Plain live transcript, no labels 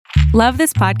Love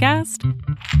this podcast?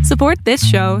 Support this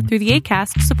show through the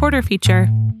Acast supporter feature.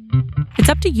 It's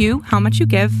up to you how much you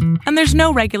give, and there's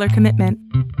no regular commitment.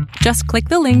 Just click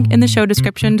the link in the show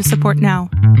description to support now.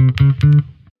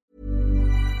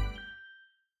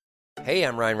 Hey,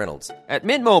 I'm Ryan Reynolds. At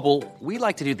Mint Mobile, we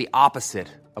like to do the opposite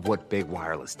of what Big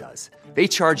Wireless does. They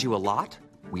charge you a lot,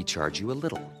 we charge you a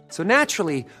little. So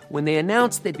naturally, when they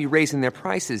announced they'd be raising their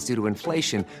prices due to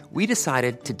inflation, we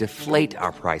decided to deflate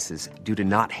our prices due to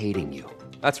not hating you.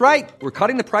 That's right. We're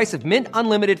cutting the price of Mint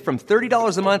Unlimited from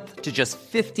 $30 a month to just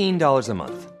 $15 a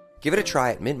month. Give it a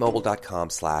try at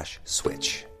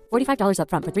mintmobile.com/switch. $45 up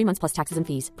front for 3 months plus taxes and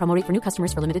fees. Promo rate for new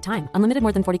customers for limited time. Unlimited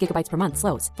more than 40 gigabytes per month.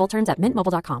 Slows full terms at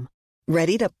mintmobile.com.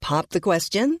 Ready to pop the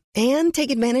question and take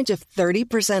advantage of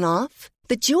 30% off?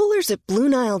 The jewelers at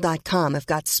BlueNile.com have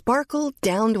got sparkle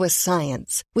down to a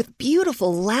science with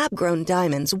beautiful lab-grown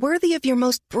diamonds worthy of your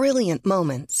most brilliant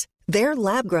moments. Their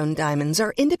lab-grown diamonds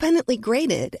are independently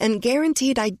graded and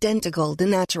guaranteed identical to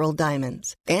natural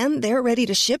diamonds. And they're ready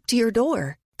to ship to your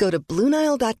door. Go to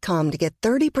BlueNile.com to get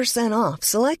 30% off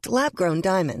select lab-grown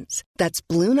diamonds. That's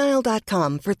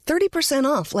BlueNile.com for 30%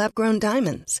 off lab-grown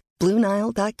diamonds.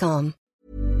 BlueNile.com.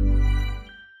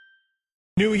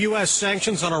 New U.S.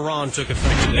 sanctions on Iran took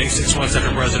effect today, 6 months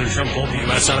after President Trump pulled the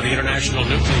U.S. out of the international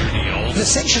nuclear deal. The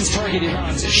sanctions target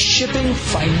Iran's shipping,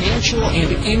 financial, and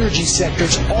energy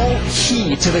sectors, all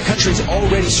key to the country's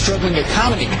already struggling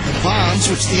economy. The bombs,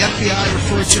 which the FBI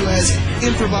referred to as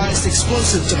improvised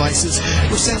explosive devices,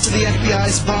 were sent to the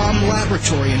FBI's bomb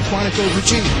laboratory in Quantico,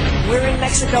 Virginia. We're in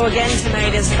Mexico again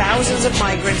tonight as thousands of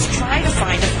migrants try to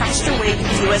find a faster way to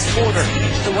the U.S. border.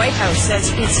 The White House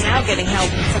says it's now getting help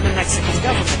from the Mexican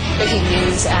government. Breaking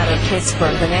news out of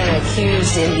Pittsburgh. The man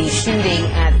accused in the shooting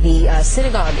at the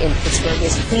synagogue in Pittsburgh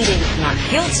is pleading not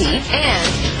guilty, and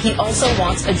he also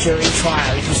wants a jury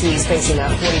trial. You can see he's facing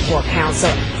 44 counts.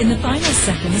 In the final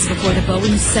seconds before the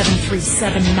Boeing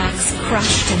 737 MAX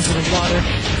crashed into the water,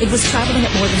 it was traveling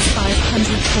at more than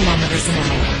 500 kilometers an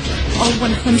hour. All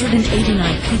 189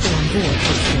 people on board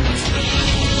were killed.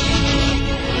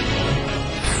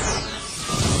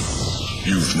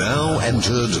 You've now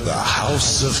entered the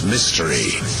House of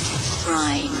Mystery.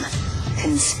 Crime,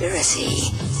 conspiracy,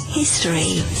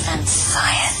 history, and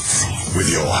science.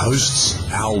 With your hosts,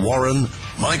 Al Warren,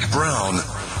 Mike Brown,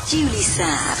 Julie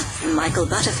Sav, Michael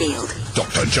Butterfield,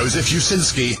 Dr. Joseph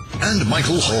Usinski, and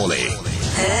Michael Hawley.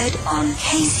 Heard on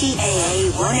KCAA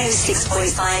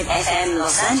 106.5 FM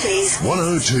Los Angeles,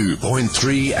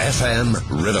 102.3 FM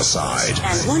Riverside,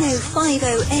 and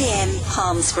 105.0 AM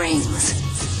Palm Springs.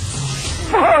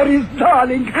 Boris,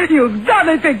 darling, you've done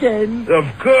it again.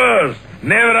 Of course.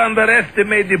 Never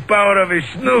underestimate the power of a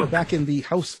snook. Back in the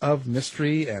House of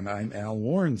Mystery, and I'm Al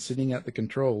Warren sitting at the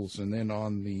controls. And then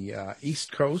on the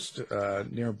East Coast,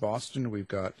 near Boston, we've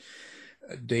got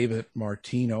David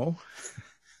Martino.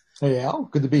 Hey, Al,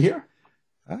 good to be here.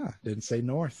 Didn't say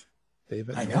North,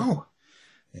 David. I know.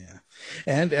 Yeah,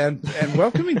 and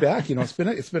welcoming back. You know, it's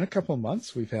been a couple of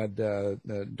months. We've had the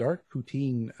dark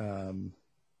poutine.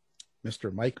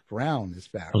 Mr. Mike Brown is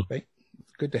back. Oh. It's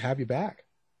good to have you back.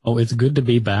 Oh, it's good to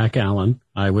be back, Alan.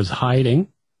 I was hiding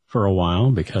for a while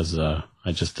because I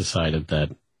just decided that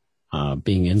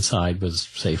being inside was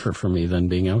safer for me than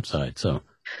being outside. So,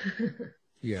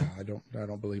 yeah, I don't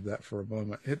believe that for a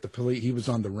moment. Hit the police. He was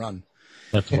on the run.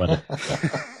 That's what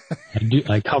I do.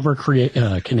 I cover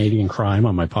Canadian crime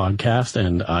on my podcast,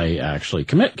 and I actually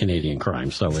commit Canadian crime.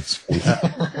 So it's.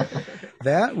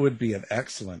 That would be an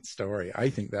excellent story. I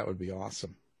think that would be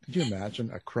awesome. Could you imagine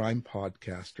a crime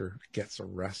podcaster gets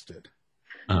arrested?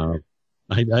 I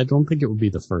don't think it would be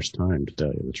the first time, to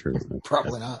tell you the truth.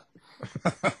 Probably not.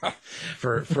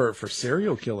 for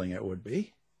serial killing, it would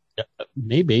be. Yeah,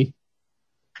 maybe.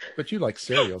 But you like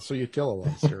cereal, so you kill a lot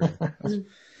of cereal.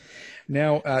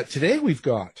 Now, today we've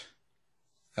got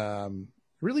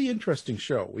really interesting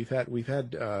show. We've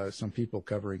had some people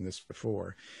covering this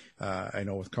before. I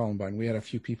know with Columbine, we had a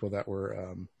few people that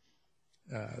were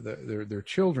their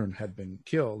children had been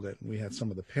killed, and we had some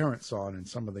of the parents on and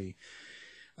some of the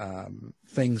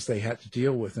things they had to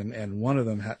deal with, and one of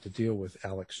them had to deal with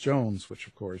Alex Jones, which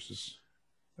of course is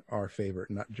our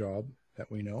favorite nut job that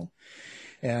we know.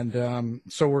 And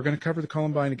so we're going to cover the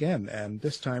Columbine again, and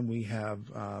this time we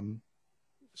have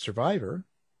survivor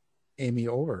Amy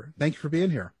Over. Thank you for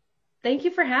being here. Thank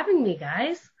you for having me,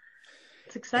 guys.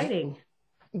 It's exciting.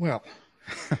 Well,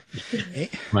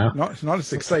 not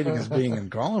as exciting as being in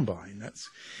Columbine. That's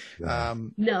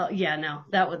no.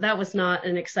 That was not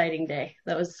an exciting day.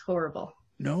 That was horrible.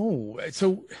 No.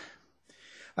 So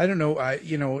I don't know. I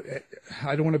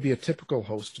don't want to be a typical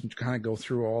host and kind of go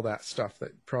through all that stuff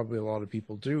that probably a lot of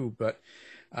people do, but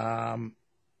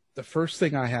The first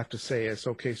thing I have to say is,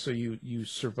 okay, so you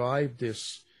survived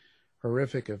this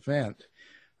horrific event,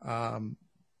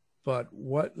 but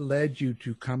what led you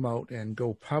to come out and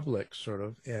go public, sort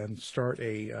of, and start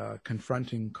a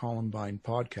Confronting Columbine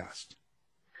podcast?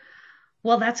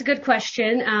 Well, that's a good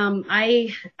question.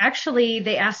 They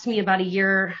asked me about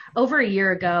over a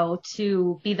year ago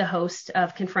to be the host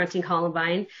of Confronting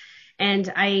Columbine.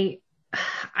 And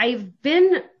I've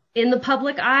been in the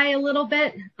public eye a little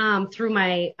bit through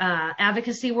my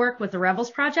advocacy work with the Rebels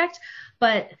Project.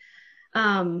 But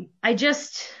I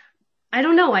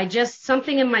don't know.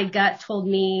 Something in my gut told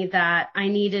me that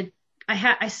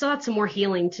I still had some more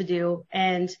healing to do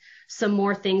and some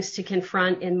more things to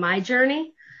confront in my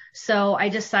journey. So I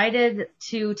decided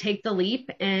to take the leap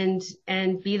and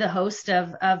be the host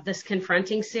of this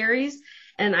Confronting series.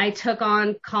 And I took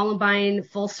on Columbine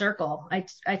full circle.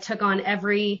 I took on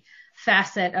every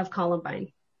facet of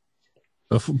Columbine.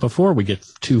 Before we get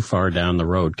too far down the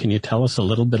road, can you tell us a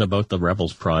little bit about the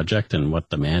Rebels Project and what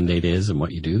the mandate is and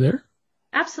what you do there?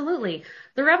 Absolutely.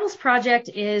 The Rebels Project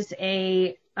is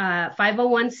a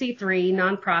 501c3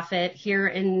 nonprofit here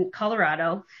in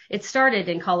Colorado. It started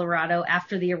in Colorado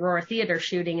after the Aurora Theater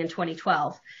shooting in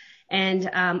 2012. And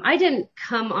I didn't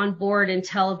come on board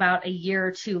until about a year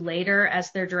or two later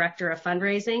as their director of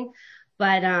fundraising.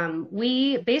 But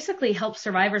we basically help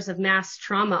survivors of mass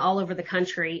trauma all over the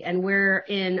country. And we're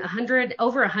in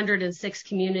over 106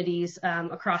 communities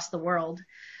across the world,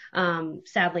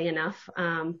 sadly enough.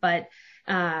 But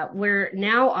we're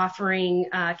now offering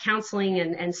counseling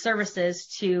and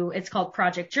services it's called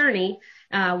Project Journey,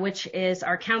 which is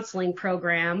our counseling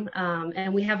program.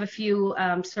 And we have a few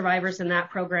survivors in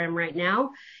that program right now,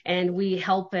 and we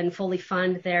help and fully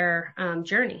fund their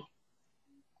journey.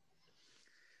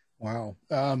 Wow.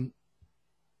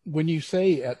 When you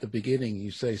say at the beginning,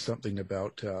 you say something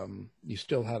about you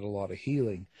still had a lot of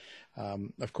healing.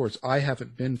 Of course, I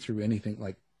haven't been through anything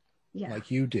like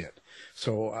you did.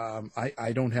 So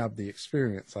I don't have the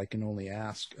experience. I can only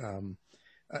ask,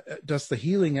 does the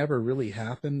healing ever really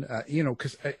happen?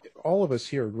 Because all of us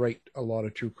here write a lot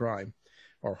of true crime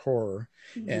or horror.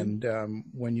 Mm-hmm. And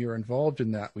when you're involved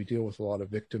in that, we deal with a lot of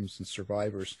victims and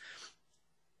survivors.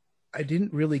 I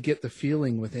didn't really get the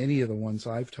feeling with any of the ones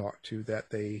I've talked to that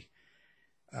they,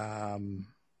 I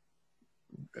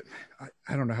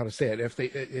don't know how to say it.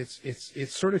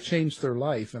 It's sort of changed their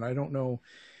life, and I don't know.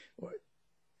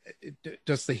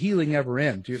 Does the healing ever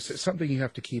end? Is it something you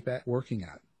have to keep working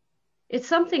at? It's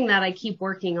something that I keep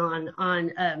working on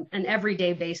an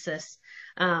everyday basis.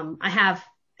 I have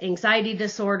anxiety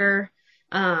disorder.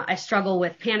 I struggle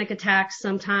with panic attacks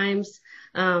sometimes.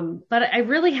 But I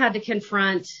really had to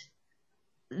confront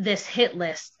this hit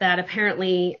list that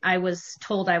apparently I was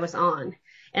told I was on.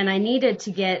 And I needed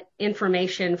to get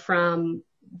information from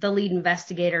the lead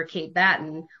investigator, Kate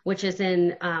Batten, which is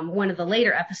in one of the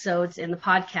later episodes in the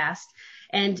podcast.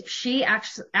 And she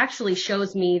actually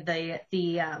shows me the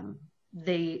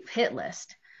hit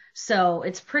list. So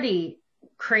it's pretty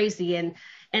crazy. And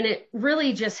it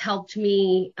really just helped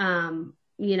me,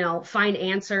 find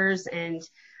answers. And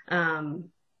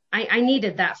I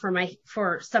needed that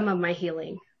for some of my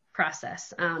healing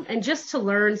process. And just to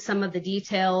learn some of the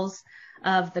details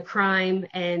of the crime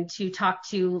and to talk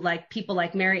to people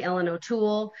like Mary Ellen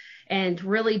O'Toole and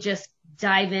really just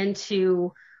dive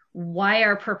into why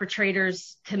our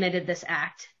perpetrators committed this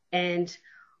act and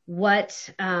what,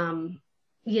 and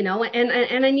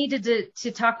I needed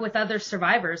to talk with other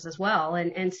survivors as well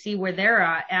and see where they're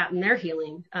at in their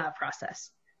healing process.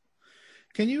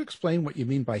 Can you explain what you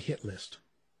mean by hit list?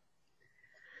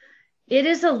 It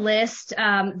is a list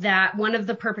that one of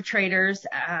the perpetrators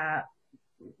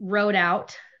wrote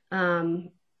out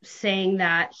saying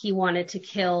that he wanted to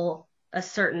kill a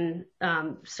certain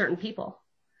people.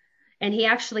 And he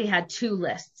actually had two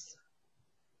lists.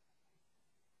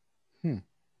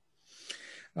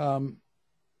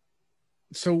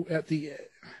 So at the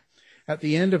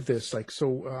end of this,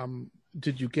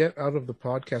 did you get out of the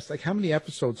podcast? How many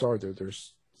episodes are there?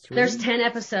 There's 3? There's 10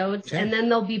 episodes, 10. And then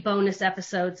there'll be bonus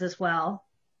episodes as well.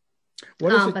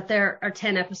 What is it? But there are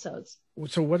 10 episodes.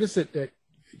 So what is it that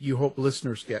you hope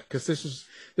listeners get? Because this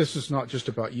is not just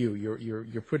about you.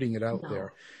 You're putting it out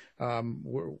there.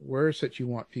 Where is it you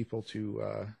want people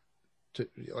to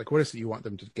what is it you want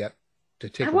them to get to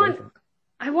take away from it?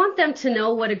 I want them to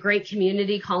know what a great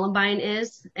community Columbine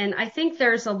is. And I think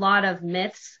there's a lot of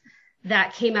myths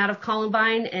that came out of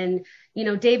Columbine. And,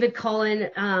 Dave Cullen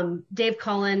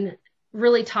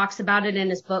really talks about it in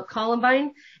his book,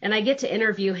 Columbine. And I get to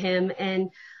interview him. And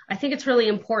I think it's really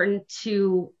important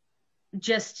to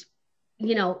just,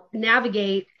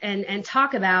 navigate and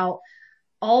talk about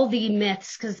all the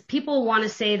myths, because people want to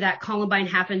say that Columbine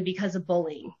happened because of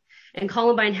bullying and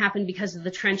Columbine happened because of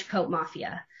the trench coat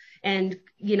mafia. And,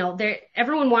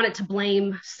 everyone wanted to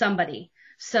blame somebody.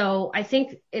 So I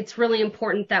think it's really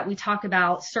important that we talk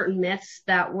about certain myths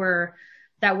that were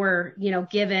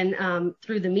given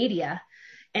through the media.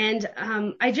 And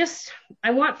I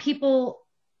want people,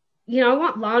 I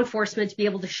want law enforcement to be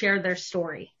able to share their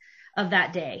story of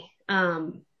that day.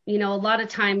 A lot of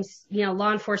times,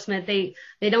 law enforcement, they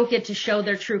don't get to show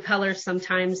their true colors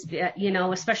sometimes,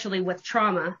 especially with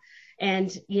trauma.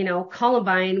 And,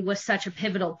 Columbine was such a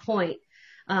pivotal point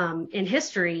in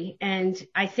history. And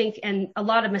I think, and a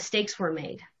lot of mistakes were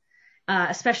made,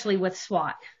 especially with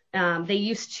SWAT. They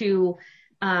used to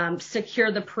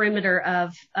secure the perimeter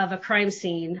of a crime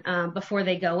scene before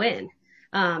they go in.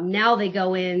 Now they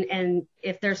go in, and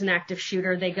if there's an active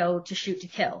shooter, they go to shoot to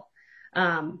kill.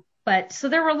 But so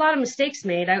there were a lot of mistakes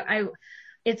made.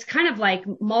 It's kind of like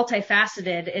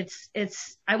multifaceted.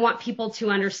 I want people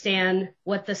to understand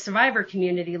what the survivor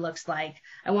community looks like.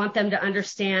 I want them to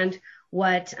understand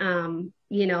what, Frank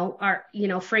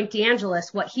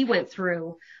DeAngelis, what he went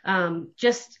through,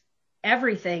 just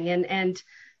everything. And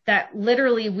that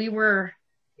literally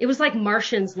it was like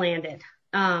Martians landed.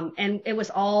 And it was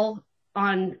all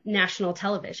on national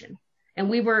television. And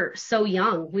we were so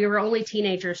young. We were only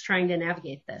teenagers trying to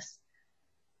navigate this.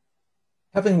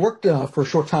 Having worked for a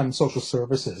short time in social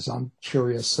services, I'm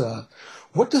curious,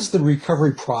 what does the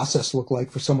recovery process look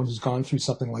like for someone who's gone through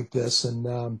something like this?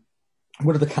 And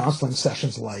what are the counseling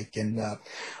sessions like? And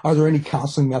are there any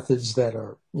counseling methods that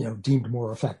are, deemed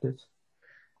more effective?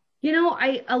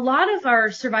 A lot of our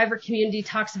survivor community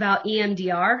talks about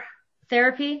EMDR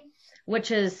therapy,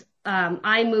 which is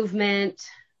eye movement,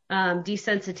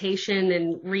 desensitization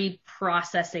and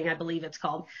reprocessing, I believe it's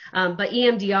called. But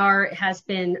EMDR has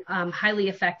been highly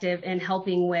effective in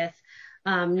helping with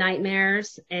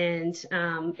nightmares, and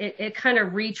it kind of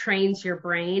retrains your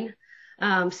brain.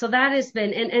 So that has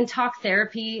been, and talk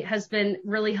therapy has been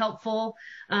really helpful.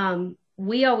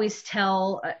 We always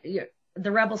tell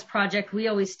the Rebels Project, we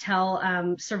always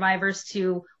tell survivors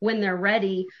to, when they're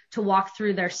ready, to walk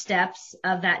through their steps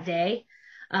of that day.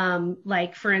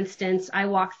 Like, for instance, I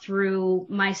walked through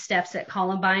my steps at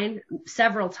Columbine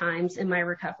several times in my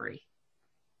recovery.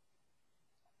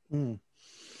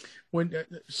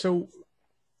 So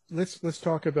let's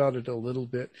talk about it a little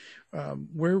bit.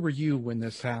 Where were you when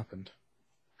this happened?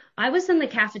 I was in the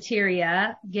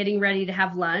cafeteria getting ready to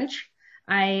have lunch.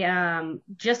 I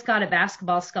just got a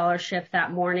basketball scholarship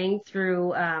that morning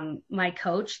through my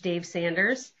coach, Dave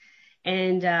Sanders.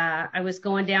 And I was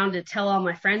going down to tell all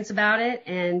my friends about it,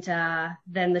 and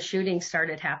then the shooting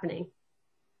started happening.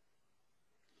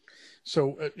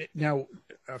 So now,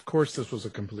 of course, this was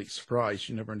a complete surprise.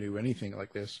 You never knew anything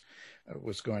like this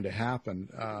was going to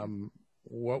happen.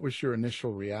 What was your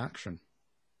initial reaction?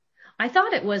 I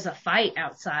thought it was a fight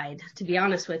outside, to be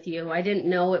honest with you. I didn't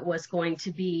know it was going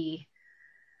to be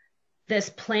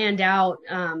this planned out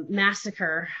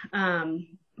massacre,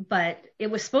 but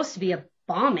it was supposed to be a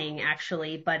bombing,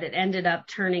 actually, but it ended up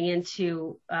turning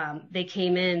into, they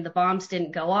came in, the bombs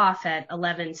didn't go off at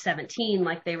 11:17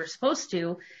 like they were supposed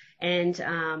to,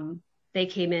 and they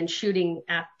came in shooting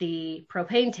at the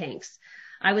propane tanks.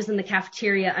 I was in the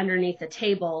cafeteria underneath the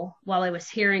table while I was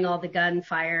hearing all the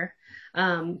gunfire,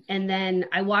 and then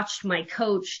I watched my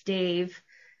coach, Dave,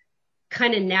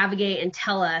 kind of navigate and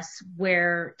tell us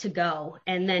where to go,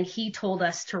 and then he told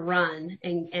us to run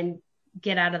and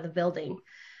get out of the building.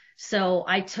 So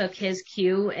I took his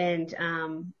cue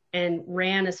and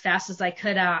ran as fast as I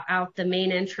could out the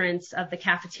main entrance of the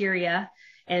cafeteria,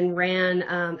 and ran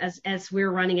as we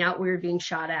were running out, we were being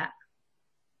shot at.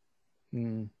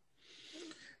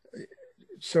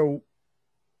 So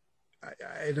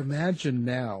I'd imagine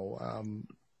now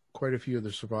quite a few of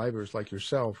the survivors like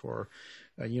yourself, or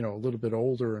a little bit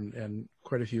older, and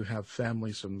quite a few have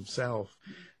families themselves.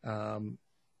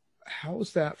 How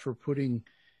is that for putting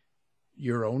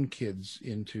your own kids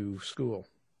into school?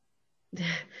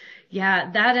 Yeah,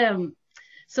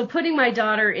 so putting my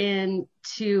daughter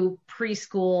into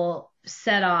preschool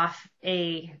set off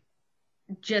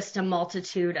just a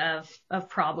multitude of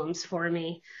problems for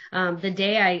me. The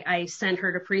day I sent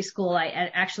her to preschool,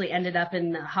 I actually ended up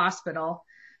in the hospital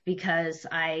because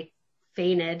I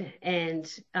fainted, and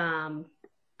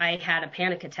I had a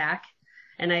panic attack,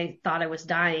 and I thought I was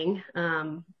dying.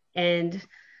 And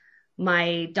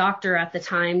my doctor at the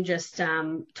time just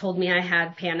told me I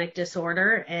had panic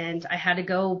disorder, and I had to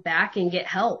go back and get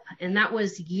help. And that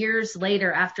was years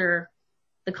later, after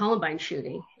the Columbine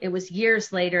shooting. It was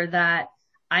years later that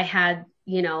I had,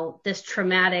 this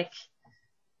traumatic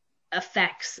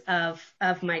effects of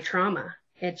my trauma.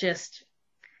 It just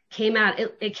came out.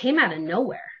 It came out of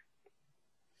nowhere.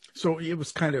 So it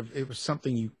was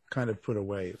something you kind of put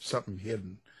away, something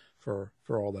hidden for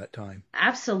all that time.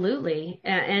 Absolutely.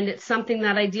 And it's something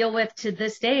that I deal with to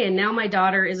this day. And now my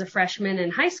daughter is a freshman in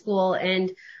high school,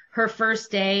 and her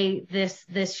first day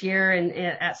this year and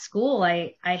at school,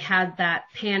 I had that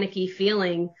panicky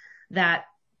feeling that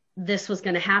this was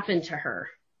going to happen to her.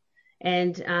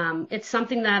 And it's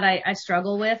something that I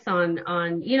struggle with on,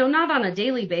 not on a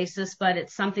daily basis, but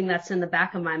it's something that's in the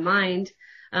back of my mind.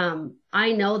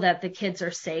 I know that the kids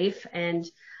are safe, and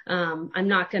I'm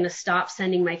not going to stop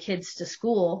sending my kids to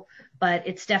school, but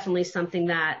it's definitely something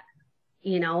that,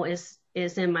 is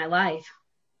in my life.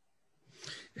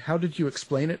 How did you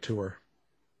explain it to her?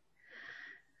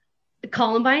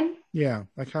 Columbine? Yeah.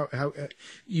 Like how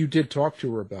you did talk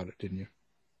to her about it, didn't you?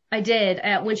 I did.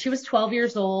 When she was 12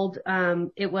 years old,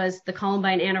 it was the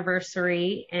Columbine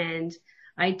anniversary, and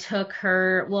I took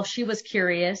her, she was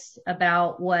curious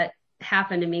about what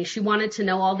happened to me. She wanted to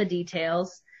know all the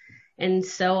details. And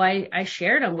so I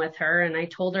shared them with her, and I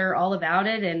told her all about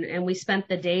it, and we spent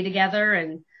the day together,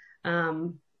 and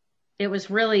it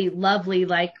was really lovely,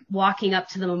 like walking up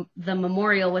to the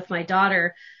memorial with my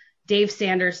daughter. Dave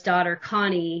Sanders' daughter,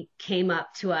 Connie, came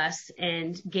up to us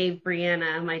and gave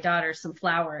Brianna, my daughter, some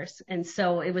flowers. And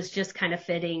so it was just kind of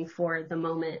fitting for the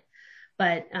moment.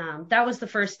 But that was the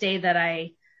first day that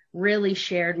I really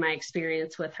shared my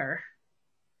experience with her.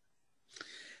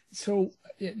 So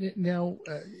now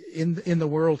in the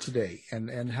world today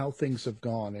and how things have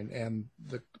gone and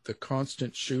the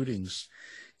constant shootings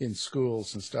in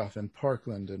schools and stuff in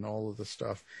Parkland and all of the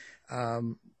stuff,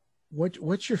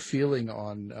 what's your feeling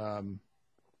on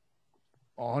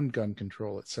gun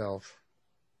control itself?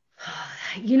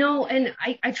 And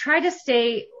I try to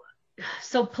stay,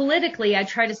 so politically, I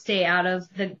try to stay out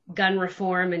of the gun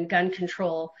reform and gun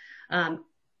control,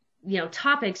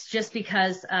 topics, just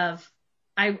because of,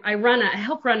 I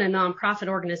help run a nonprofit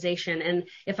organization. And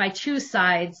if I choose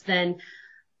sides, then,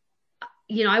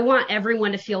 I want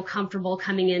everyone to feel comfortable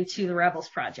coming into the Rebels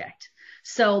Project.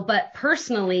 So, but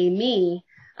personally, me,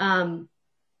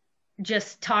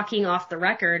 just talking off the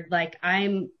record, like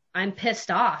I'm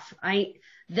pissed off.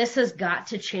 This has got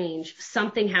to change.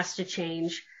 Something has to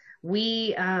change.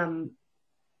 We as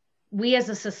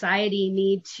a society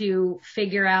need to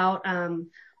figure out,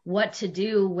 what to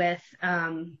do with,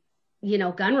 gun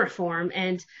reform.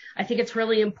 And I think it's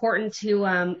really important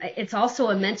to, it's also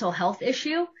a mental health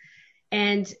issue.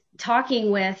 And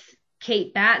talking with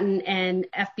Kate Batten and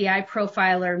FBI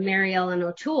profiler Mary Ellen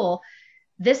O'Toole,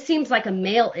 this seems like a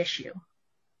male issue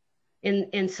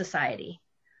in society,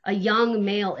 a young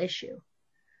male issue.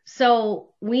 So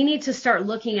we need to start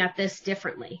looking at this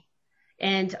differently.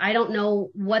 And I don't know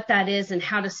what that is and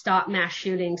how to stop mass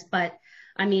shootings, but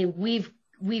I mean,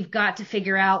 we've got to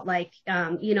figure out, like,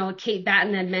 Kate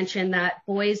Batten had mentioned that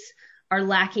boys are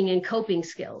lacking in coping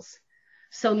skills.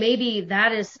 So maybe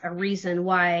that is a reason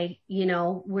why,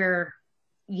 they're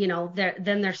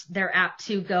apt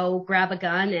to go grab a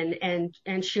gun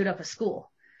and shoot up a school.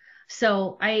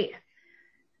 So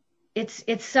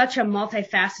it's such a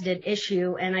multifaceted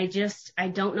issue, and I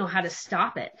don't know how to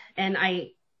stop it. And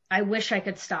I wish I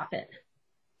could stop it.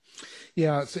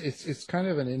 Yeah, it's kind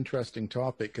of an interesting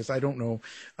topic, because I don't know,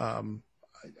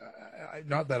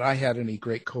 not that I had any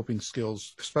great coping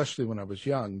skills, especially when I was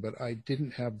young, but I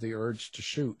didn't have the urge to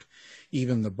shoot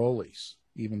even the bullies,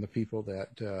 even the people that,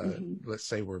 let's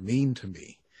say, were mean to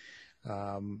me.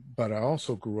 But I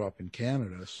also grew up in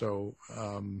Canada, so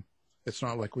it's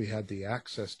not like we had the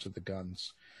access to the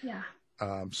guns. Yeah.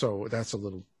 So that's a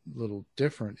little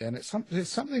different, and it's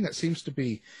something that seems to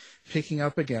be picking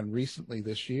up again recently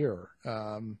this year.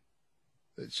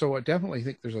 So I definitely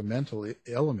think there's a mental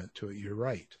element to it. You're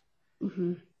right.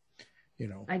 Mm-hmm.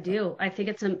 I do. I think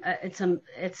it's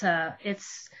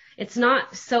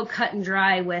not so cut and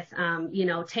dry with,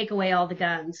 take away all the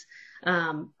guns.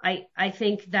 I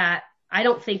think that I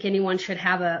don't think anyone should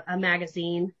have a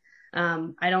magazine.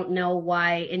 I don't know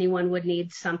why anyone would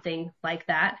need something like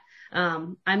that.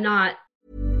 I'm not.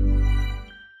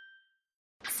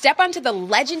 Step onto the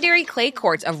legendary clay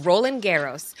courts of Roland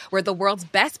Garros, where the world's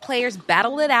best players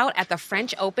battle it out at the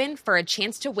French Open for a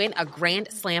chance to win a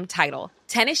Grand Slam title.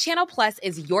 Tennis Channel Plus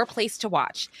is your place to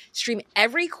watch. Stream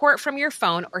every court from your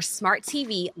phone or smart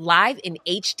TV live in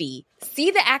HD.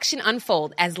 See the action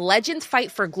unfold as legends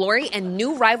fight for glory and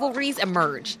new rivalries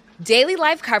emerge. Daily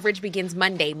live coverage begins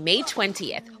Monday, May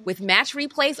 20th, with match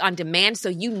replays on demand so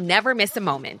you never miss a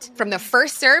moment. From the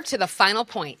first serve to the final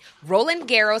point, Roland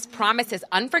Garros promises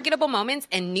unforgettable moments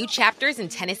and new chapters in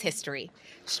tennis history.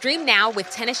 Stream now with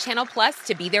Tennis Channel Plus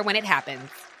to be there when it happens.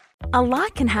 A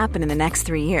lot can happen in the next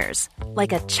 3 years.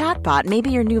 Like a chatbot may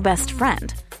be your new best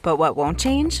friend. But what won't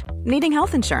change? Needing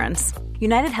health insurance.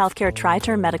 United Healthcare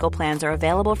Tri-Term Medical Plans are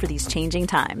available for these changing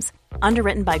times.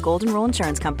 Underwritten by Golden Rule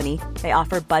Insurance Company, they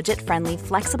offer budget-friendly,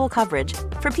 flexible coverage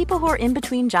for people who are in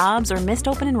between jobs or missed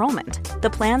open enrollment. The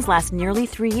plans last nearly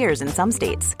 3 years in some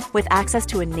states, with access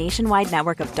to a nationwide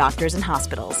network of doctors and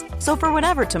hospitals. So for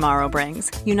whatever tomorrow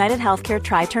brings, United Healthcare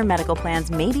Tri-Term Medical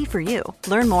Plans may be for you.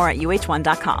 Learn more at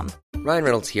uh1.com. Ryan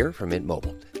Reynolds here from Mint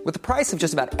Mobile. With the price of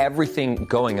just about everything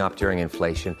going up during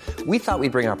inflation, we thought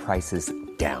we'd bring our prices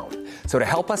down. So to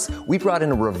help us, we brought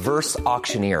in a reverse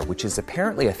auctioneer, which is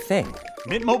apparently a thing.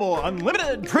 Mint Mobile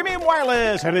Unlimited Premium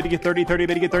Wireless. How to get 30, 30,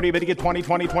 bit to get 30, bit to get 20,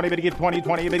 20, 20, bit to get 20,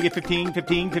 20, bit to get 15,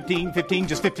 15, 15, 15,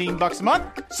 just $15 a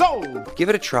month? Sold! Give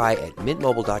it a try at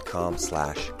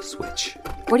mintmobile.com/switch.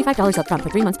 $45 up front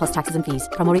for 3 months plus taxes and fees.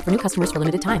 Promo rate for new customers for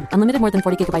limited time. Unlimited more than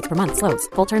 40 gigabytes per month. Slows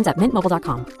full terms at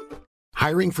mintmobile.com.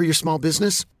 Hiring for your small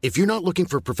business? If you're not looking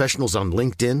for professionals on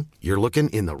LinkedIn, you're looking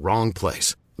in the wrong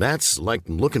place. That's like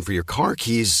looking for your car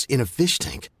keys in a fish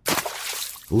tank.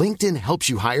 LinkedIn helps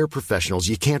you hire professionals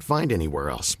you can't find anywhere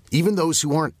else, even those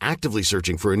who aren't actively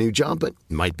searching for a new job but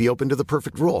might be open to the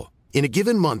perfect role. In a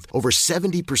given month, over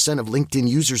 70% of LinkedIn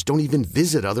users don't even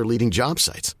visit other leading job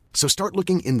sites. So start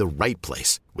looking in the right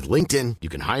place. With LinkedIn, you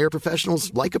can hire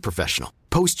professionals like a professional.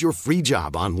 Post your free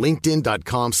job on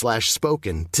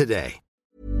linkedin.com/spoken today.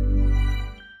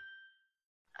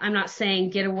 I'm not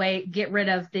saying get rid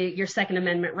of your Second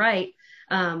Amendment right.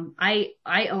 I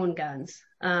own guns,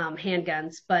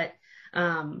 handguns, but,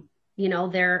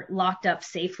 they're locked up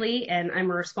safely and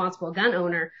I'm a responsible gun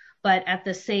owner. But at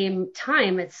the same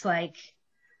time, it's like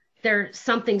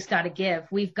something's got to give.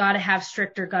 We've got to have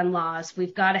stricter gun laws.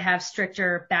 We've got to have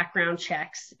stricter background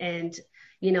checks. And,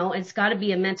 it's got to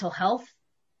be a mental health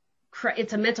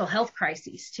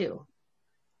crisis too.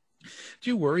 Do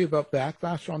you worry about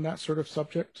backlash on that sort of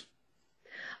subject?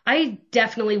 I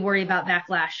definitely worry about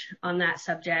backlash on that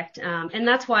subject. And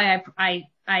that's why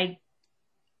I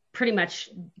pretty much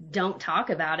don't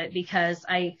talk about it, because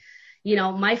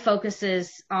my focus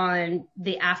is on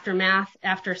the aftermath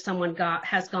after someone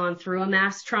has gone through a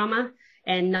mass trauma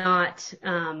and not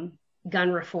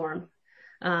gun reform.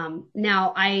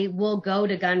 Now I will go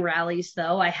to gun rallies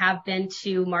though. I have been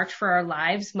to March for Our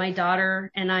Lives. My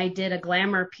daughter and I did a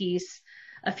Glamour piece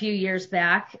a few years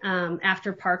back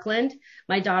after Parkland.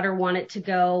 My daughter wanted to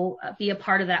go be a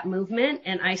part of that movement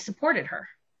and I supported her.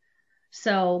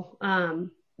 So I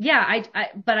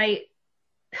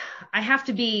have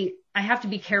to be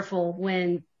careful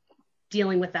when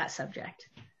dealing with that subject.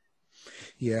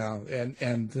 Yeah,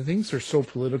 and the things are so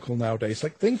political nowadays.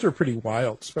 Like, things are pretty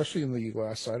wild, especially in the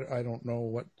U.S. I don't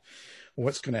know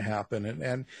what's going to happen,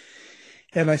 and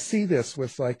I see this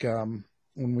with when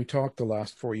we talk the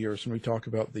last 4 years, and we talk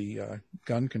about the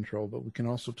gun control, but we can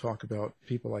also talk about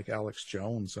people like Alex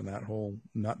Jones and that whole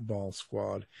nutball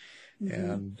squad.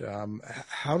 Mm-hmm. And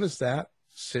how does that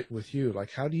sit with you? Like,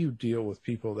 how do you deal with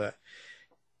people that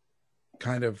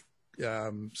kind of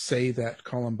say that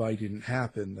Columbine didn't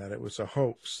happen, that it was a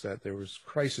hoax, that there was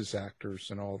crisis actors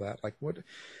and all that? Like, what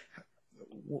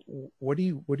do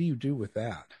you do with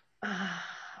that?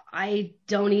 I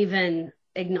don't even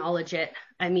acknowledge it.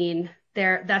 I mean,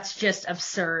 that's just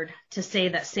absurd to say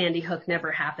that Sandy Hook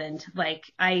never happened. Like,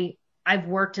 I've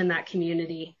worked in that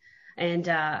community, and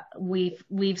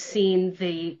we've seen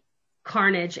the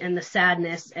carnage and the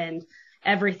sadness and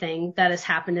everything that has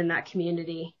happened in that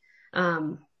community.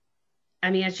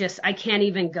 I can't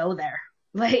even go there.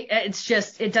 Like,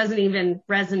 it doesn't even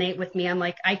resonate with me. I'm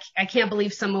like, I can't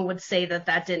believe someone would say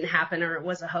that didn't happen or it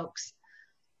was a hoax.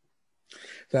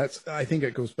 I think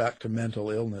it goes back to mental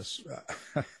illness.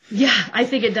 Yeah, I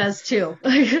think it does too.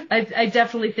 I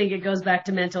definitely think it goes back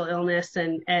to mental illness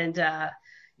and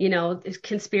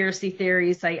conspiracy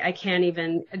theories. I can't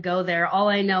even go there. All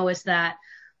I know is that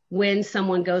when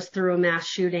someone goes through a mass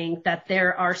shooting, that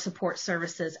there are support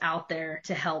services out there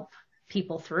to help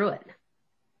people through it.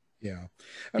 Yeah.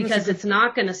 Because it's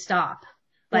not going to stop.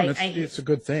 Well, it's a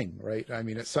good thing, right? I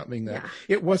mean, it's something that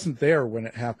it wasn't there when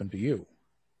it happened to you.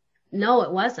 No,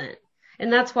 it wasn't.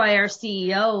 And that's why our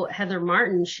CEO, Heather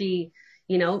Martin, she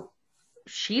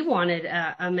wanted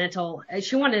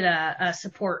a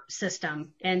support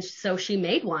system. And so she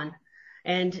made one.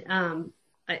 And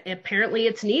apparently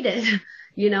it's needed.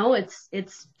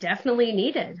 It's definitely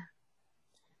needed.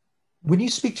 When you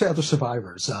speak to other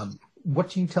survivors, what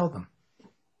do you tell them?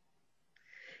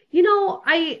 You know,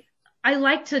 I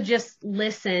like to just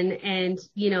listen, and,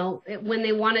 you know, when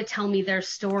they want to tell me their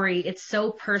story, it's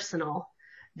so personal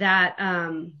that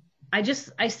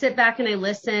I sit back and I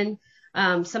listen.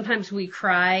 Sometimes we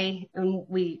cry, and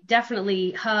we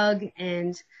definitely hug,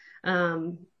 and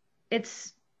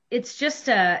it's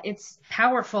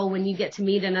powerful when you get to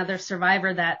meet another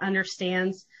survivor that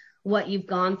understands what you've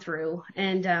gone through.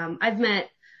 And I've met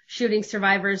shooting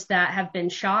survivors that have been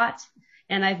shot,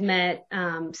 and I've met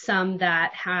some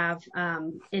that have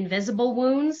invisible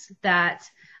wounds that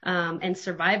and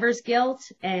survivor's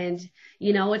guilt. And,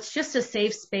 you know, it's just a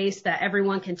safe space that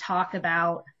everyone can talk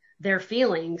about their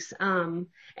feelings, and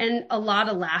a lot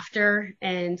of laughter.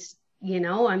 And, you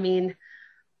know, I mean,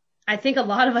 I think a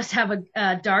lot of us have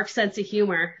a dark sense of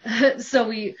humor. So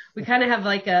we kind of have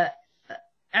like I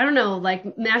don't know,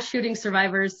 like mass shooting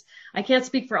survivors. I can't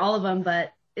speak for all of them,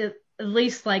 but at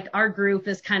least like our group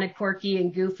is kind of quirky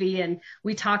and goofy, and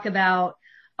we talk about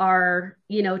our,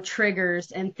 you know,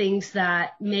 triggers and things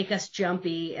that make us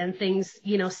jumpy and things,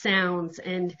 you know, sounds,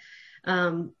 and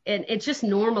it just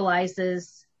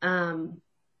normalizes,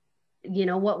 you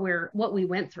know, what we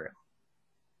went through.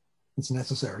 It's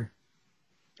necessary.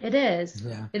 It is.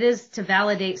 Yeah. It is, to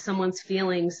validate someone's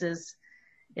feelings is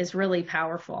really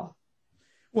powerful.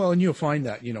 Well, and you'll find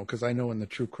that, you know, because I know in the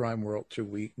true crime world too,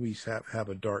 we have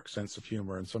a dark sense of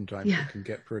humor, and sometimes it can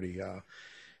get pretty.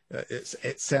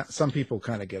 Some people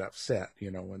kind of get upset, you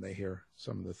know, when they hear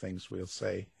some of the things we'll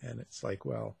say, and it's like,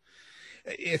 well,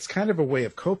 it's kind of a way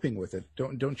of coping with it,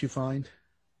 don't you find?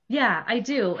 Yeah, I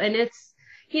do, and it's,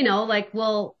 you know, like,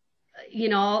 well, you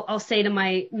know, I'll say to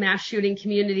my mass shooting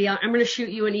community, I'm going to shoot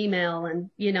you an email. And,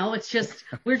 you know, it's just,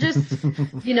 we're just,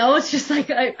 you know, it's just like,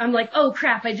 I'm like, oh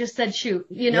crap, I just said shoot,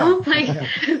 you know,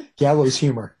 gallows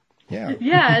humor. Yeah.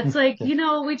 Yeah. It's like, you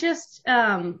know, we just,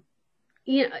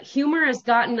 you know, humor has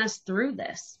gotten us through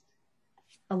this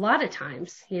a lot of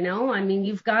times, you know. I mean,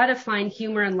 you've got to find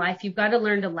humor in life. You've got to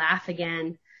learn to laugh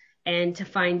again and to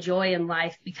find joy in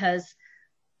life, because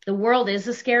the world is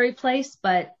a scary place,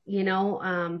 but, you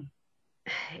know,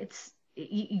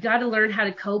 you got to learn how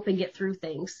to cope and get through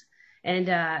things, and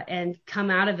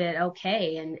come out of it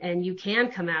okay. And you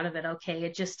can come out of it okay.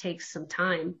 It just takes some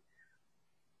time.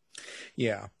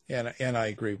 Yeah. And I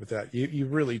agree with that. You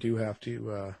really do have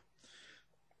to,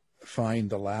 find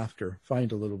the laughter,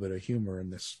 find a little bit of humor in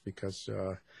this, because,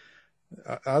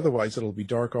 otherwise it'll be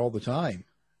dark all the time,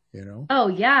 you know? Oh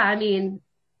yeah. I mean,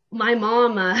 my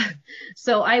mom,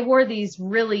 so I wore these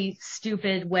really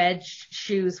stupid wedge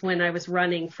shoes when I was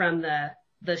running from the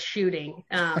shooting.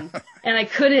 And I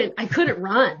couldn't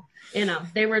run in them.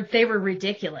 They were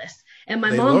ridiculous. And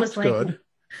my mom was like, good.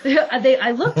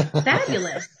 I looked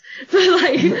fabulous. But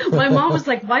like, my mom was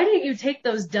like, why didn't you take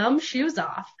those dumb shoes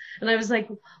off? And I was like,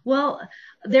 well,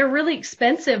 they're really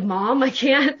expensive, Mom. I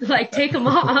can't like take them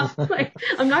off. Like,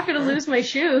 I'm not going to lose my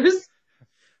shoes.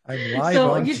 I'm live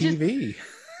on TV.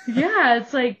 Yeah,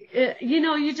 it's like, you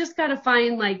know, you just got to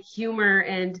find like humor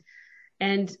and,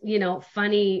 you know,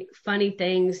 funny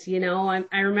things, you know.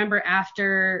 I remember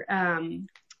after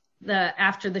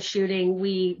the shooting,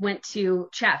 we went to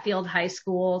Chatfield High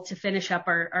School to finish up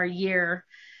our year.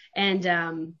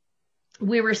 And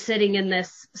we were sitting in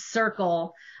this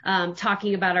circle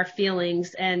talking about our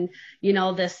feelings, and, you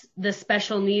know, this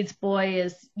special needs boy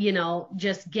is, you know,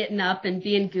 just getting up and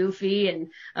being goofy, and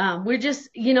we're just,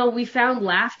 you know, we found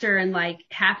laughter and like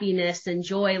happiness and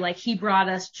joy. Like, he brought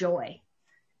us joy,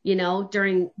 you know,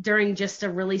 during just a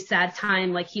really sad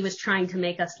time. Like, he was trying to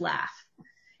make us laugh,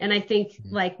 and I think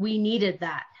like we needed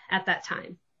that at that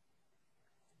time.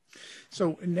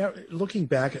 So now, looking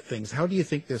back at things, how do you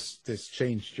think this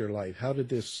changed your life? How did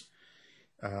this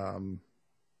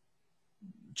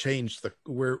change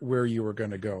where you were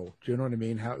going to go? Do you know what I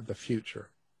mean? How the future?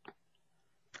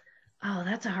 Oh,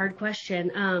 that's a hard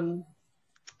question.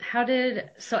 What do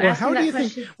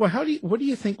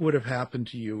you think would have happened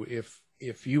to you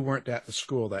if you weren't at the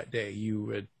school that day?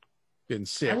 You had been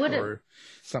sick or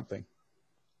something.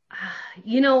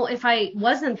 You know, if I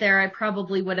wasn't there, I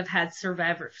probably would have had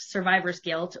survivor's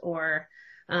guilt, or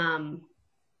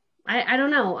I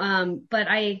don't know. But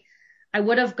I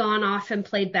would have gone off and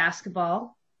played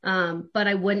basketball, but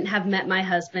I wouldn't have met my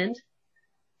husband.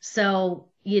 So,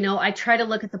 you know, I try to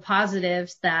look at the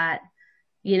positives that,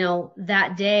 you know,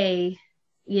 that day,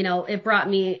 you know, it brought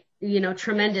me, you know,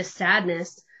 tremendous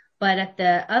sadness. But at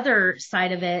the other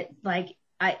side of it, like,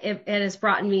 it has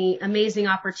brought me amazing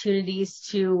opportunities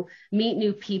to meet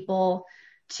new people,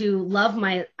 to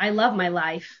I love my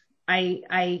life.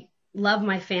 I love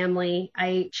my family.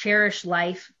 I cherish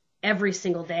life every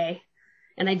single day.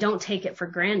 and I don't take it for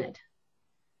granted.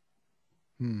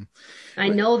 I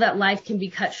know that life can be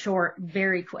cut short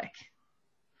very quick.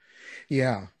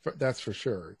 Yeah, that's for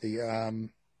sure.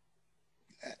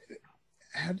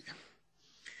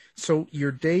 So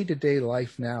your day-to-day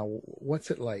life now,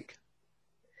 what's it like?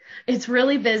 It's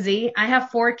really busy. I have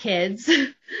 4 kids.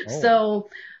 So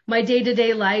my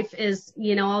day-to-day life is,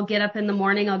 I'll get up in the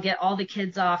morning, I'll get all the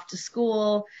kids off to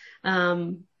school.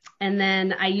 And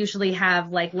then I usually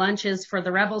have like lunches for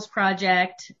the Rebels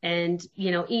Project and,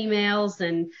 emails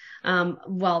and,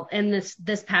 and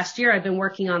this past year I've been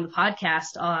working on the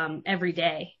podcast, every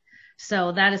day.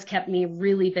 So that has kept me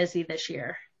really busy this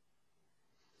year.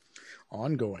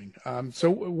 Ongoing. So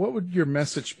what would your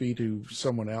message be to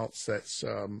someone else that's,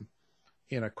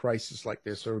 in a crisis like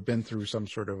this, or been through some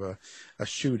sort of a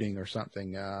shooting or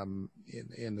something,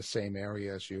 in the same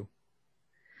area as you?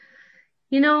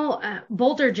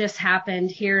 Boulder just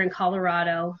happened here in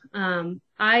Colorado.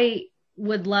 I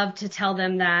would love to tell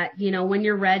them that, when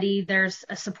you're ready, there's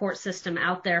a support system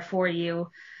out there for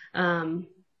you. And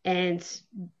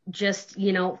just,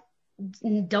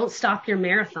 don't stop your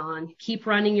marathon. Keep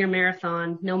running your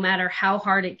marathon, no matter how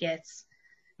hard it gets,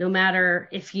 no matter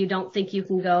if you don't think you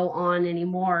can go on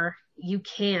anymore, you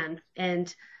can.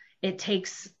 And it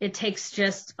takes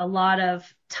just a lot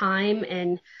of time,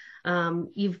 and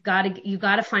you've got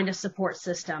to find a support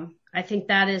system. I think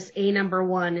that is number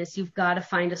one, is you've got to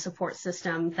find a support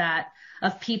system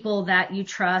of people that you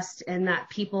trust, and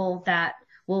that people that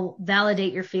will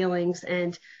validate your feelings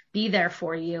and be there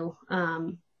for you,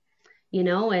 and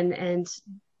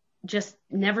just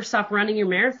never stop running your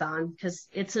marathon, because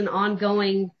it's an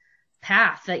ongoing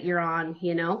path that you're on,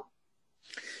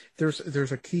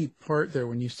 There's a key part there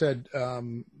when you said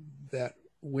that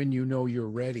when you're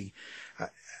ready.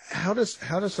 How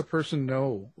does a person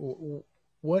know?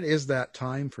 What is that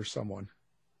time for someone?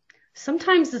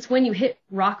 Sometimes it's when you hit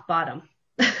rock bottom,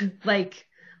 like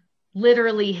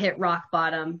literally hit rock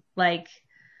bottom, like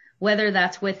whether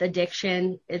that's with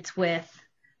addiction, it's with,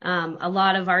 a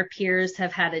lot of our peers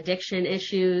have had addiction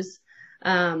issues.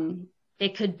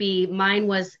 It could be, mine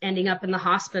was ending up in the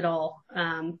hospital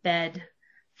bed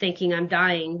thinking I'm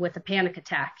dying with a panic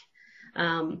attack.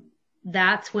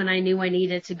 That's when I knew I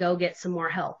needed to go get some more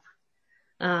help.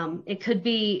 It could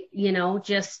be,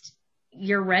 just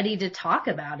you're ready to talk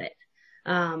about it.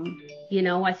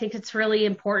 I think it's really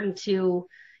important to,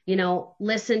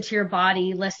 listen to your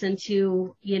body, listen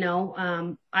to,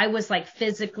 I was like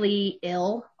physically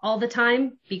ill all the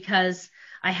time because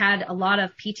I had a lot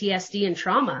of PTSD and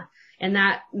trauma, and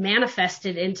that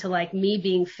manifested into like me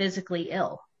being physically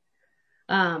ill.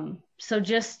 So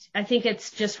I think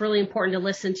it's just really important to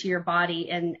listen to your body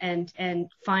and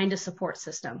find a support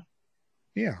system.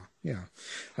 Yeah.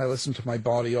 I listen to my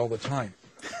body all the time.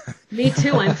 Me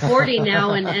too. I'm 40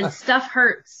 now, and stuff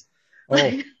hurts.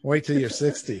 Oh, wait till you're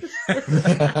 60.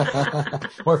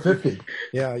 Or 50.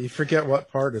 Yeah, you forget what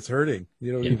part is hurting.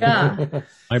 You don't even.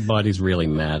 My body's really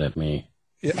mad at me.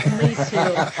 Yeah. Me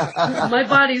too. My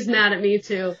body's mad at me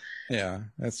too. Yeah,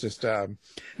 that's just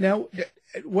now.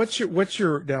 What's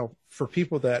your now, for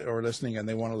people that are listening and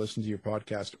they want to listen to your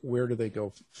podcast, where do they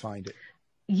go find it?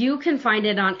 You can find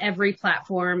it on every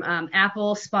platform,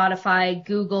 Apple, Spotify,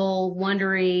 Google,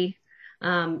 Wondery,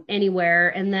 anywhere.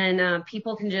 And then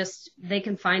people can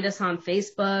find us on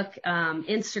Facebook,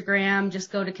 Instagram.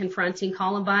 Just go to Confronting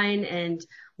Columbine, and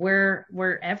we're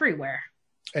everywhere.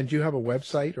 And do you have a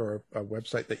website, or a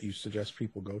website that you suggest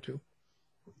people go to?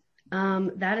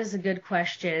 That is a good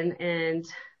question. And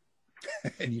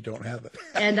you don't have it.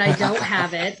 And I don't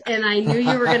have it. And I knew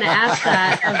you were going to ask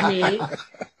that of me.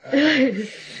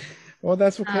 Well,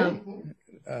 that's okay.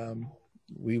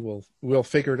 We'll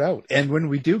figure it out. And when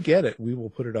we do get it, we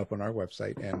will put it up on our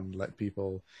website and let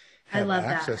people have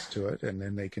access to it. And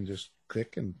then they can just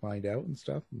click and find out and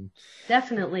stuff.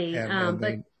 Definitely.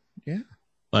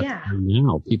 But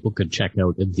now people could check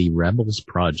out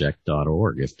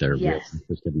therebelsproject.org if they're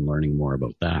interested in learning more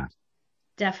about that.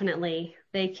 Definitely.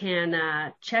 They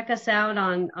can check us out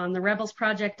on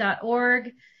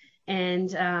therebelsproject.org,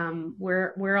 and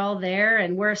we're all there,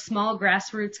 and we're a small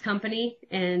grassroots company,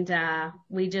 and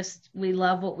we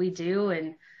love what we do,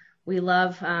 and we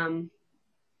love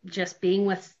just being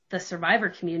with the survivor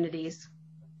communities.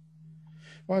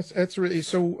 Well, it's really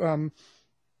so.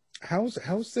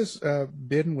 How's this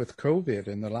been with COVID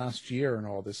in the last year and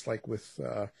all this, like with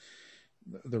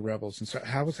the Rebels, and so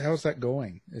how's that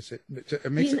going?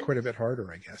 It makes it quite a bit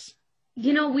harder, I guess.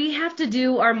 We have to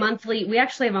do we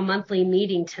actually have a monthly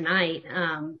meeting tonight,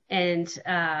 and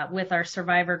with our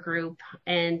survivor group,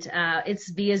 and it's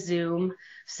via Zoom.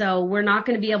 So we're not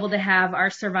going to be able to have our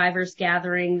survivors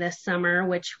gathering this summer,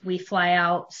 which we fly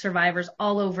out survivors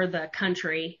all over the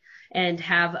country and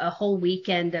have a whole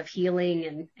weekend of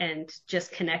healing and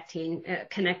just connecting.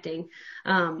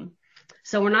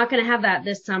 So we're not going to have that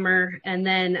this summer. And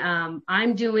then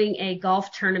I'm doing a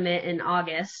golf tournament in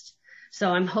August. So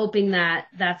I'm hoping that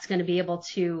that's going to be able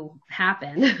to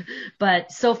happen. But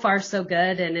so far, so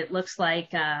good. And it looks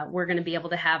like we're going to be able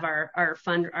to have our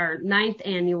 9th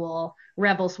annual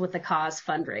Rebels with a Cause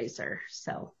fundraiser.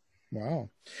 So. Wow.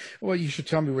 Well, you should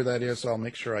tell me where that is. I'll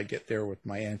make sure I get there with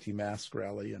my anti-mask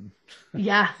rally. And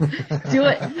yeah, do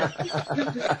it.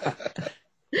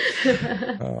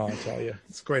 Oh, I'll tell you,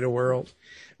 it's quite a world.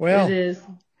 Well, it is.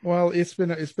 Well, it's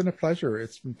been a pleasure.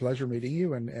 It's been a pleasure meeting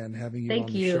you and having you on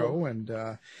the show,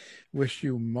 and wish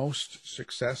you most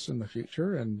success in the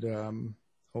future. And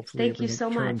hopefully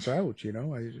everything turns out. You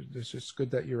know, it's just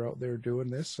good that you're out there doing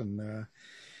this, and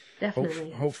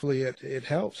definitely. Hopefully it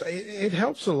helps. It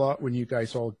helps a lot when you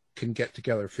guys all can get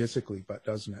together physically, but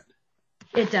doesn't it?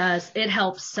 It does. It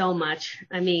helps so much.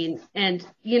 I mean,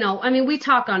 we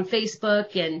talk on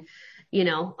Facebook and,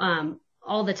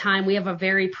 all the time. We have a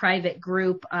very private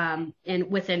group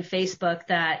within Facebook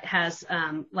that has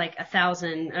like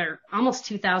 1,000 or almost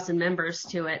 2,000 members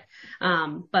to it.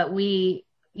 But we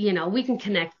can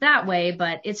connect that way,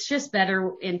 but it's just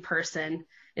better in person.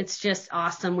 It's just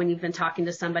awesome when you've been talking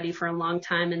to somebody for a long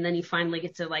time and then you finally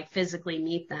get to like physically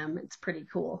meet them. It's pretty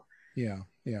cool. Yeah.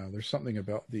 There's something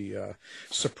about the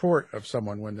support of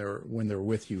someone when they're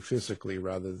with you physically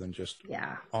rather than just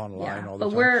online all the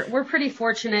time. But we're pretty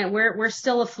fortunate. We're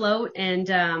still afloat and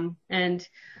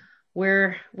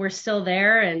we're still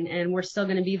there and we're still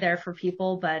going to be there for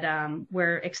people. But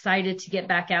we're excited to get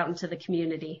back out into the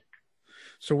community.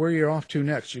 So where are you off to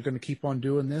next? You're going to keep on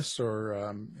doing this,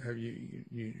 or have you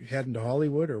heading to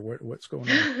Hollywood, or what's going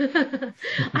on?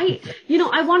 I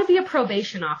want to be a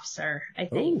probation officer, I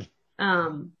think.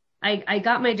 Oh. I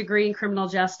got my degree in criminal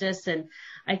justice, and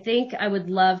I think I would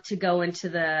love to go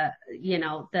into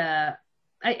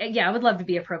I would love to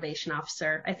be a probation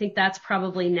officer. I think that's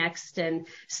probably next, and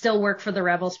still work for the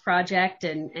Rebels Project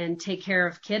and take care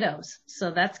of kiddos.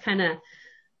 So that's kind of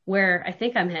where I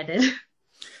think I'm headed.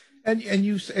 And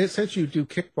it says you do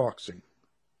kickboxing.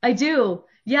 I do.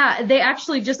 Yeah, they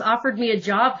actually just offered me a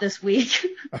job this week.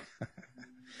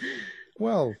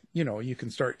 Well, you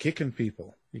can start kicking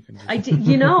people. I did.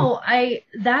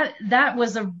 That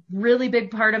was a really big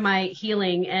part of my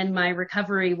healing and my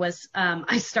recovery was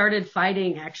I started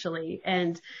fighting actually,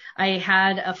 and I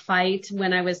had a fight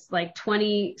when I was like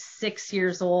 26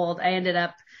 years old. I ended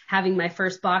up having my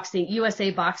first USA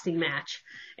boxing match.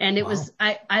 And it was,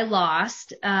 I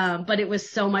lost, but it was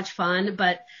so much fun.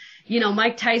 But,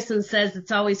 Mike Tyson says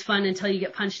it's always fun until you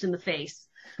get punched in the face.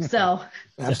 So.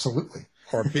 Absolutely.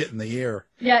 Or bit in the ear.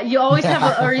 Yeah, you always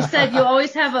have he said you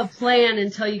always have a plan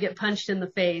until you get punched in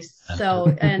the face.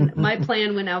 So, and my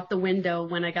plan went out the window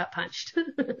when I got punched.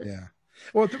 Yeah.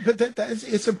 Well, but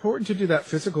it's important to do that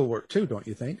physical work too, don't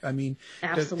you think? I mean,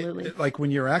 absolutely. Like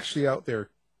when you're actually out there,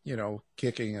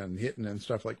 kicking and hitting and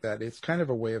stuff like that, it's kind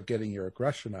of a way of getting your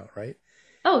aggression out, right?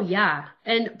 Oh, yeah.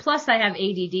 And plus I have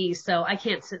ADD, so I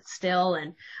can't sit still.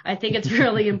 And I think it's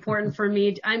really important for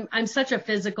me. I'm such a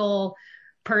physical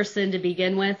person to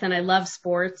begin with, and I love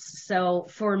sports. So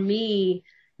for me,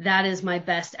 that is my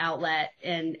best outlet.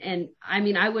 And I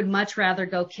mean, I would much rather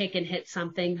go kick and hit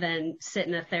something than sit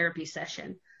in a therapy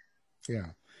session.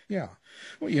 Yeah. Yeah.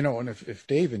 Well, and if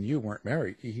Dave and you weren't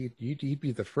married, he'd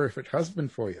be the perfect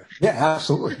husband for you. Yeah,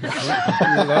 absolutely.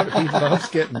 He loves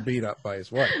getting beat up by his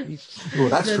wife.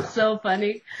 That's so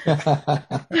funny.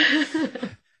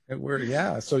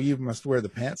 So you must wear the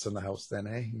pants in the house then,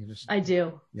 eh? I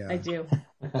do. Yeah. I do.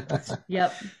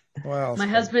 Yep. Well, my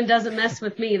husband doesn't mess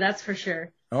with me, that's for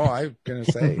sure. Oh, I'm going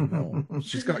to say, no.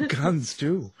 She's got guns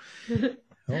too.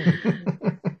 Oh.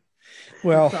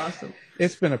 Well, that's awesome.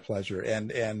 It's been a pleasure,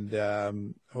 and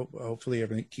hopefully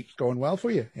everything keeps going well for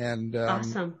you. And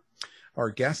awesome. Our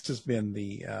guest has been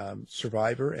the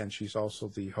survivor, and she's also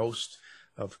the host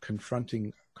of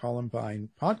Confronting Columbine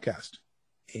podcast,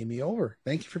 Amy Over.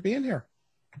 Thank you for being here.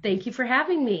 Thank you for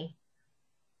having me.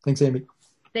 Thanks, Amy.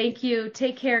 Thank you.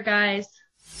 Take care, guys.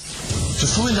 To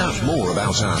find out more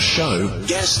about our show,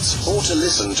 guests, or to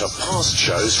listen to past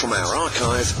shows from our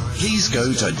archive, please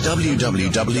go to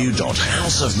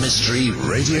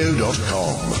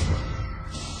www.houseofmysteryradio.com.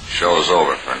 Show's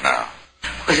over for now.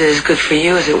 Was it as good for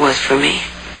you as it was for me?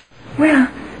 Well,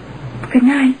 good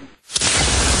night.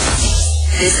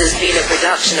 This has been a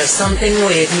production of Something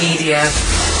Weird Media.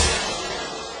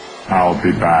 I'll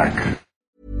be back.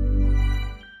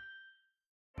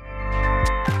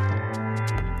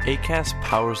 Acast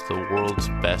powers the world's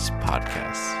best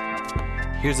podcasts.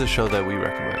 Here's a show that we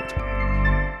recommend.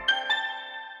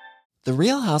 The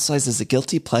Real Housewives is a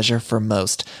guilty pleasure for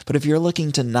most, but if you're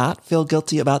looking to not feel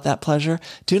guilty about that pleasure,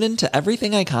 tune in to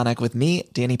Everything Iconic with me,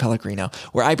 Danny Pellegrino,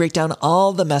 where I break down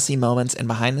all the messy moments and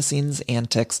behind-the-scenes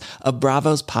antics of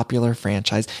Bravo's popular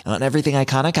franchise. And on Everything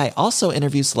Iconic, I also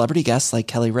interview celebrity guests like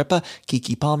Kelly Ripa,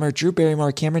 Keke Palmer, Drew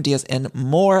Barrymore, Cameron Diaz, and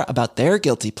more about their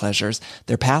guilty pleasures,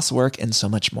 their past work, and so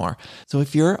much more. So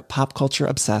if you're pop culture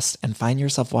obsessed and find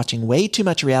yourself watching way too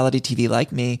much reality TV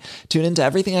like me, tune in to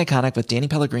Everything Iconic with Danny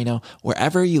Pellegrino,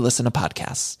 wherever you listen to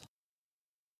podcasts.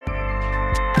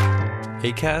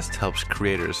 Acast helps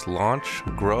creators launch,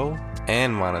 grow,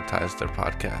 and monetize their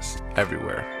podcasts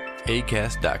everywhere.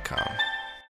 Acast.com.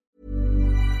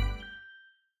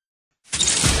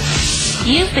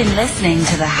 You've been listening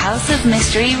to the House of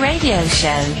Mystery radio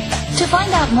show. To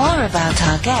find out more about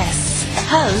our guests,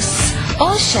 hosts,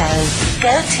 or shows,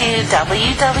 go to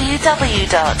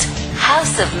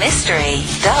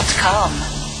www.houseofmystery.com.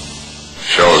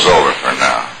 Show's over for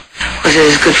now. Was it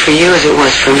as good for you as it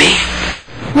was for me?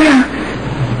 Well,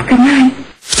 good night.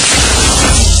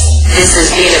 This has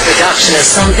been a production of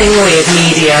Something Weird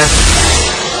Media.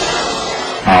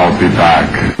 I'll be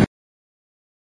back.